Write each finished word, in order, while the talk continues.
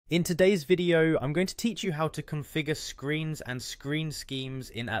In today's video, I'm going to teach you how to configure screens and screen schemes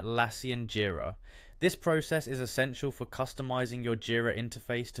in Atlassian Jira. This process is essential for customizing your Jira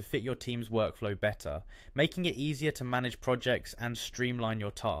interface to fit your team's workflow better, making it easier to manage projects and streamline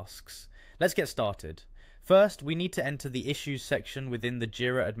your tasks. Let's get started. First, we need to enter the Issues section within the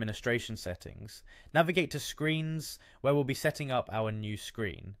Jira administration settings. Navigate to Screens, where we'll be setting up our new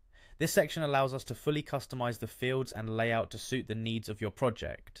screen. This section allows us to fully customize the fields and layout to suit the needs of your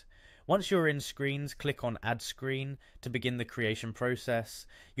project. Once you're in Screens, click on Add Screen to begin the creation process.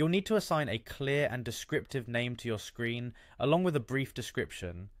 You'll need to assign a clear and descriptive name to your screen, along with a brief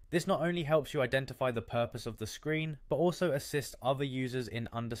description. This not only helps you identify the purpose of the screen, but also assists other users in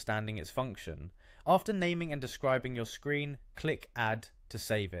understanding its function. After naming and describing your screen, click Add to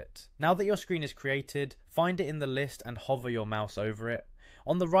save it. Now that your screen is created, find it in the list and hover your mouse over it.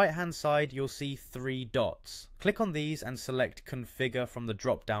 On the right hand side, you'll see 3 dots. Click on these and select Configure from the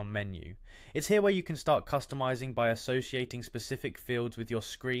drop down menu. It's here where you can start customizing by associating specific fields with your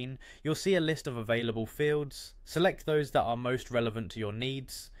screen. You'll see a list of available fields. Select those that are most relevant to your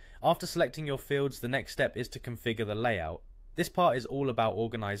needs. After selecting your fields, the next step is to configure the layout. This part is all about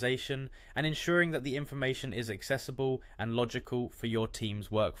organization and ensuring that the information is accessible and logical for your team's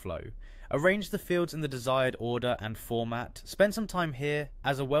workflow. Arrange the fields in the desired order and format. Spend some time here,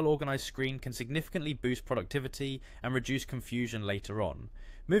 as a well-organized screen can significantly boost productivity and reduce confusion later on.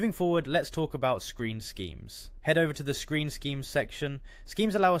 Moving forward, let's talk about screen schemes. Head over to the Screen Schemes section.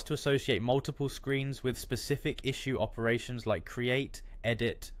 Schemes allow us to associate multiple screens with specific issue operations like create,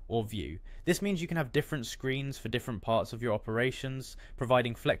 edit, or view. This means you can have different screens for different parts of your operations,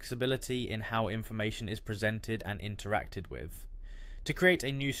 providing flexibility in how information is presented and interacted with. To create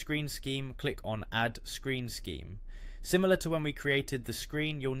a new screen scheme, click on Add Screen Scheme. Similar to when we created the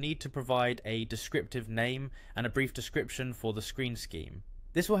screen, you'll need to provide a descriptive name and a brief description for the screen scheme.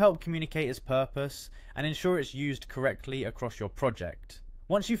 This will help communicate its purpose and ensure it's used correctly across your project.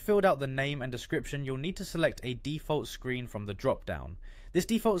 Once you've filled out the name and description, you'll need to select a default screen from the drop-down. This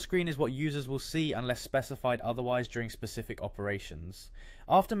default screen is what users will see unless specified otherwise during specific operations.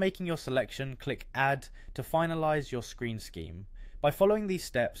 After making your selection, click Add to finalize your screen scheme. By following these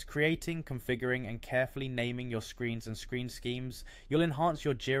steps, creating, configuring, and carefully naming your screens and screen schemes, you'll enhance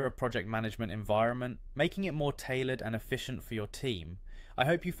your Jira project management environment, making it more tailored and efficient for your team. I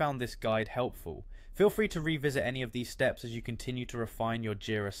hope you found this guide helpful. Feel free to revisit any of these steps as you continue to refine your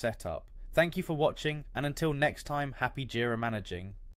Jira setup. Thank you for watching, and until next time, happy Jira managing.